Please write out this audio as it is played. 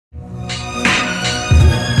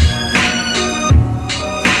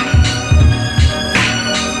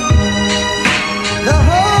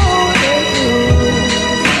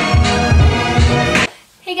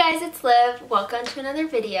collab, welcome to another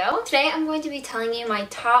video. Today I'm going to be telling you my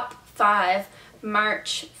top 5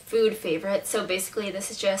 March food favorites. So basically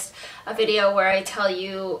this is just a video where I tell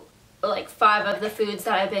you like 5 of the foods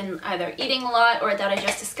that I've been either eating a lot or that I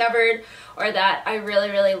just discovered or that I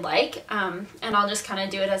really like, and I'll just kind of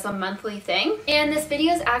do it as a monthly thing. And this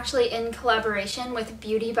video is actually in collaboration with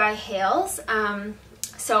Beauty by Hales.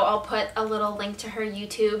 So I'll put a little link to her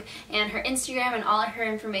YouTube and her Instagram and all of her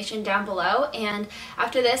information down below. And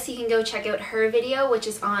after this, you can go check out her video, which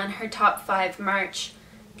is on her top 5 March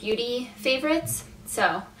beauty favorites.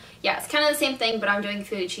 So yeah, it's kind of the same thing, but I'm doing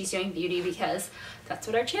food, she's doing beauty because that's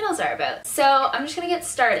what our channels are about. So I'm just gonna get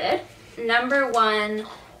started. Number 1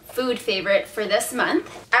 food favorite for this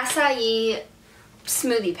month, acai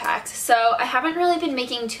smoothie packs. So I haven't really been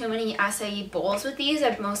making too many acai bowls with these.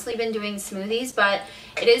 I've mostly been doing smoothies, but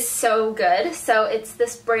it is so good. So it's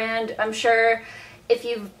this brand. I'm sure if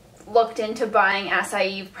you've looked into buying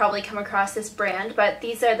acai, you've probably come across this brand, but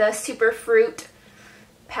these are the super fruit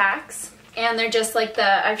packs. And they're just like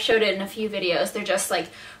I've showed it in a few videos, they're just like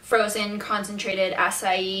frozen concentrated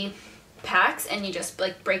acai packs, and you just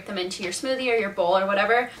like break them into your smoothie or your bowl or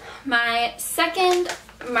whatever. My second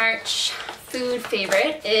March food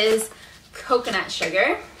favorite is coconut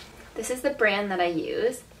sugar. This is the brand that I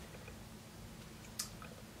use.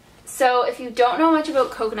 So if you don't know much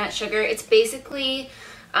about coconut sugar, it's basically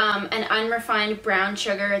an unrefined brown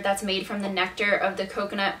sugar that's made from the nectar of the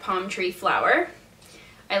coconut palm tree flower.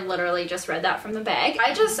 I literally just read that from the bag.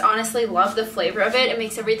 I just honestly love the flavor of it. It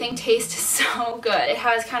makes everything taste so good. It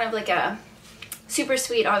has kind of like a super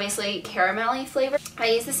sweet, obviously caramelly flavor.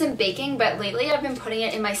 I use this in baking, but lately I've been putting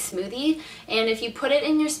it in my smoothie. And if you put it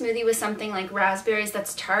in your smoothie with something like raspberries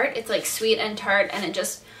that's tart, it's like sweet and tart, and it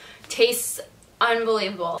just tastes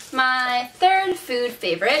unbelievable. My third food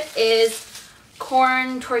favorite is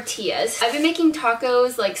corn tortillas. I've been making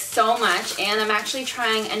tacos like so much, and I'm actually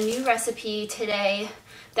trying a new recipe today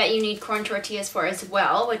that you need corn tortillas for as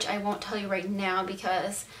well, which I won't tell you right now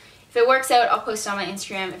because if it works out, I'll post it on my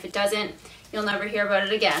Instagram. If it doesn't, you'll never hear about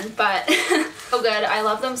it again, but so good. I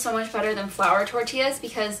love them so much better than flour tortillas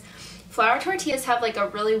because flour tortillas have like a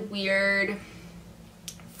really weird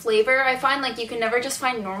flavor. I find like you can never just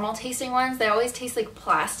find normal tasting ones. They always taste like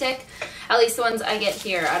plastic, at least the ones I get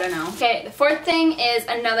here. I don't know. Okay, the fourth thing is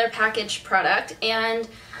another packaged product, and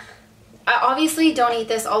I obviously don't eat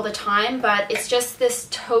this all the time, but it's just this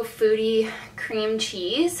tofu cream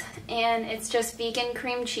cheese, and it's just vegan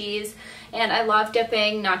cream cheese, and I love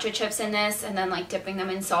dipping nacho chips in this and then like dipping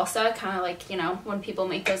them in salsa, kind of like, you know, when people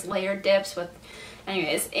make those layered dips with,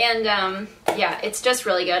 anyways, and yeah, it's just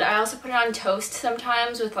really good. I also put it on toast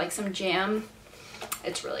sometimes with like some jam.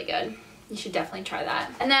 It's really good. You should definitely try that.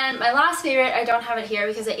 And then my last favorite, I don't have it here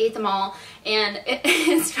because I ate them all, and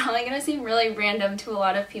it's probably gonna seem really random to a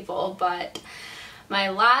lot of people, but my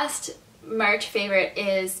last March favorite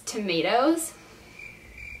is tomatoes.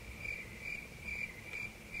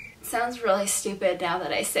 It sounds really stupid now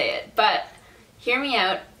that I say it, but hear me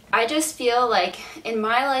out. I just feel like, in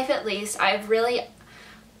my life at least, I've really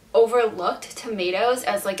overlooked tomatoes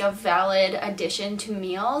as like a valid addition to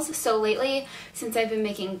meals. So lately, since I've been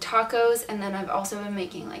making tacos, and then I've also been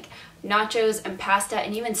making like nachos and pasta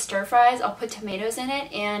and even stir fries, I'll put tomatoes in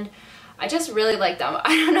it, and I just really like them.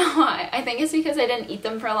 I don't know why. I think it's because I didn't eat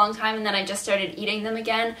them for a long time and then I just started eating them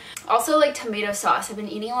again. Also like tomato sauce. I've been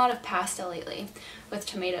eating a lot of pasta lately with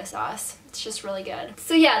tomato sauce. It's just really good.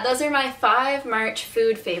 So yeah, those are my 5 March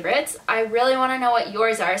food favorites. I really want to know what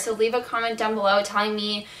yours are, so leave a comment down below telling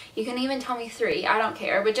me. You can even tell me 3, I don't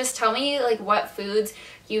care, but just tell me like what foods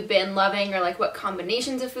you've been loving or like what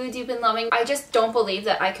combinations of foods you've been loving. I just don't believe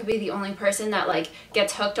that I could be the only person that like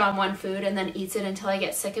gets hooked on one food and then eats it until I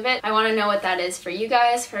get sick of it. I want to know what that is for you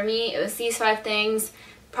guys. For me, it was these 5 things.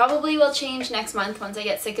 Probably will change next month once I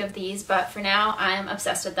get sick of these, but for now I'm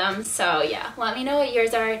obsessed with them. So yeah, let me know what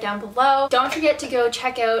yours are down below. Don't forget to go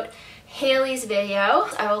check out Haley's video.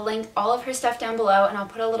 I will link all of her stuff down below, and I'll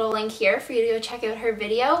put a little link here for you to go check out her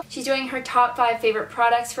video. She's doing her top 5 favorite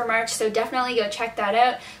products for March, so definitely go check that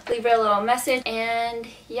out. Leave her a little message, and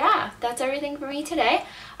yeah, that's everything for me today.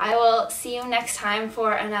 I will see you next time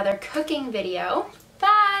for another cooking video.